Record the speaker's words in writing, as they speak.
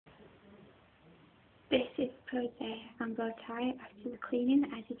Posey and Bowtie after the cleaning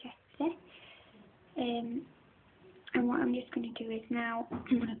that I did yesterday. And what I'm just going to do is now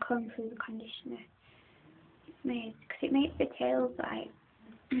I'm going to comb through the conditioner it's made, because it makes the tails like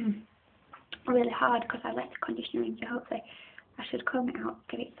really hard because I let the conditioner in, so hopefully I should comb it out,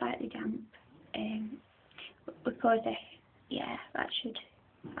 get it slightly damp. With Posey, yeah, that should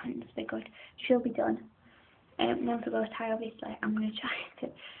honestly good. She'll be done. Then for Bowtie, obviously, I'm going to try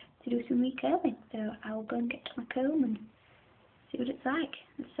to do some recurling, so I'll go and get to my comb and see what it's like.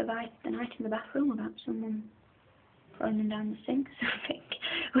 I survived the night in the bathroom without someone throwing them down the sink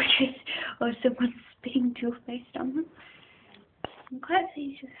or something, or someone spitting toothpaste on them. I'm quite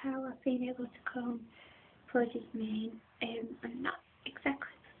pleased with how I've been able to comb Posey's mane, and not exactly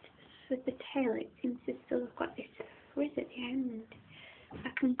with the tail. It seems to still have got this frizz at the end. I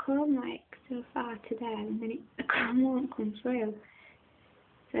can comb like so far to there, and then the comb won't come through.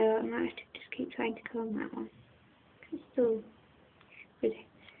 So I might have to just keep trying to comb that one. It's still frizzy.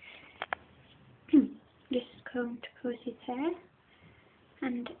 Just combed Posey's hair,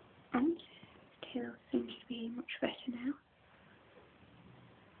 and the tail seems to be much better now.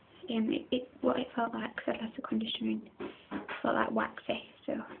 What it felt like, because I'd left the conditioner in, it felt like waxy,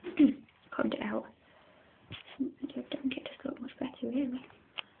 so combed it out. I don't get to look much better really.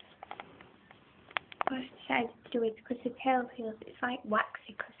 What I decided to do is, because the tail feels, it's like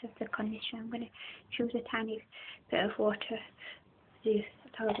waxy because of the conditioner, I'm going to choose a tiny bit of water.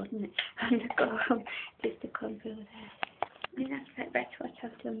 That's horrible, isn't it? And go home just to comb through the hair. I mean, that's what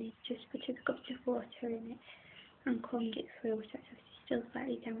I've done, is just put a cup of water in it and combed it through, so it's still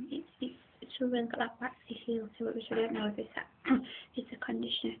slightly damp. It's still really got that waxy feel to it, which I don't know if it's the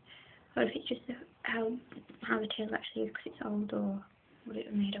conditioner or if it's just how the tail actually is because it's old, or what it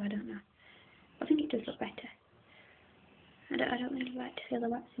was made of, I don't know. I think it does look better. I don't really like to feel the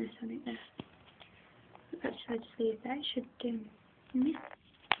waxiness on it there. Perhaps I'll just leave that. It should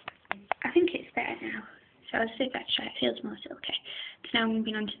I think it's better now. So I'll just leave that to try. It feels more silky. So now I'm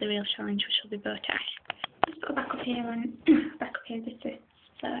moving on to the real challenge, which will be Bowtie. Just go back up here just to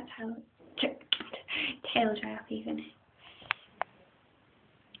start how tail dry off even.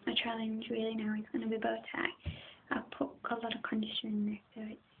 My challenge really now is going to be Bowtie. I've put a lot of conditioner in this, so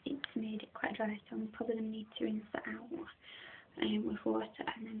it's made it quite dry, so I'm probably going to need to rinse that out with water,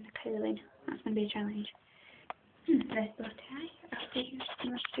 and then the curling. That's going to be a challenge. There's Bowtie. I've taken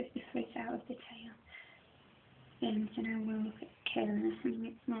most of the frizz out of the tail. So now we'll look at curling. I think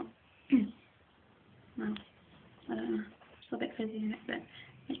it's not, well, I don't know, it's a little bit frizzy in it, but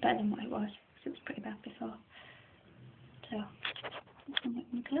it's better than what it was, because it was pretty bad before. So, let's look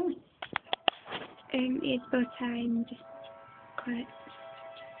at my curling. It's Bowtie, and just quite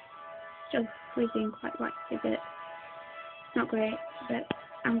still frizzy and quite waxy, but it's not great. But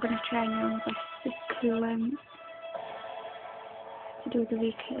I'm going to try now my best to do the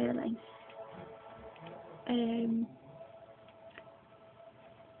recurling.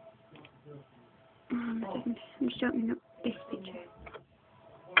 I'm just opening up this picture.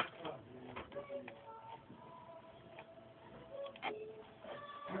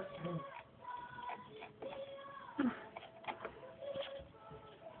 Oh.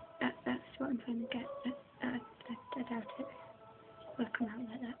 That's what I'm trying to get, but I doubt it will come out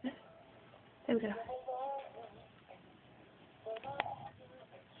like that, but there we go.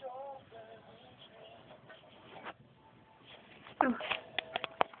 Oh.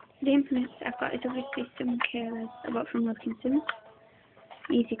 The implements I've got is obviously some curlers I got from Wilkinson's,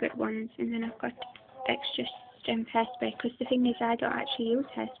 easy grip ones, and then I've got extra strength hairspray, because the thing is I don't actually use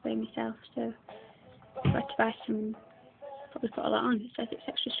hairspray myself, so I've got to buy some, probably put a lot on, it says it's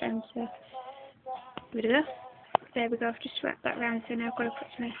extra strength, so there we go. There we go, I've just wrapped that round, so now I've got to put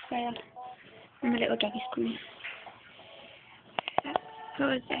some hairspray on, and my little doggy's coming. That's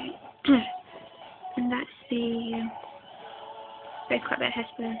Posey, and that's the quite a bit of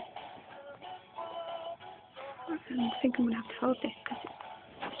hairspray. I think I'm going to have to hold this because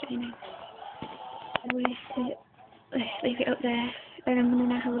it's staining. So we have to leave it up there. Then I'm going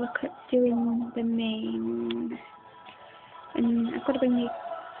to now have a look at doing the mane. And I've got to bring these,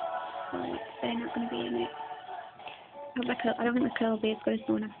 well, they're not going to be in it. I don't think the curl will be as good as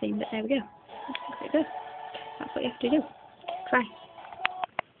the one I've seen, but there we go. There we go. That's what you have to do. Try.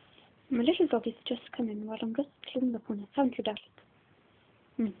 My little dog is just coming while I'm just cleaning up on it. Haven't you,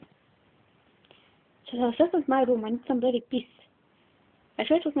 darling? So this is my room, I need some bloody peace. I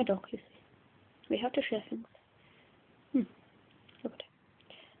share it with my dog, you see. We have to share things. Look at it.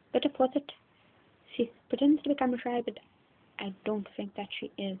 Better pause it. She pretends to be camera shy, but I don't think that she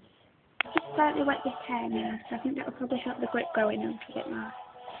is. Just slightly wet this hair now, so I think that will probably help the grip go in a little bit more.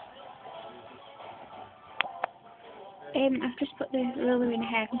 I've just put the roller in her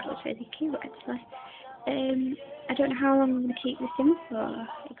hair. I think it looks really cute actually. I don't know how long I'm going to keep this in for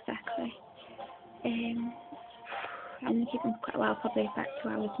exactly. I'm going to keep them for quite a while, probably about 2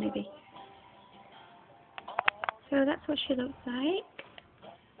 hours maybe. So that's what she looks like.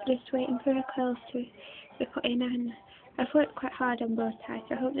 Just waiting for her curls to be put in, and I've worked quite hard on both sides,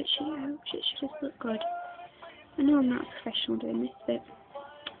 so I hope that she just look good. I know I'm not a professional doing this, but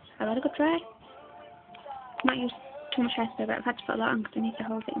I've had a good try. Not used too much hairspray, but I've had to put a lot on because I need to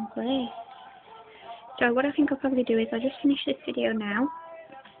hold it in place. So what I think I'll probably do is I'll just finish this video now,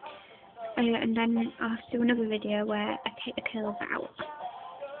 and then I'll have to do another video where I take the curls out.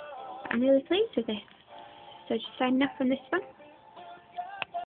 I'm really pleased with this. So just signing off from this one.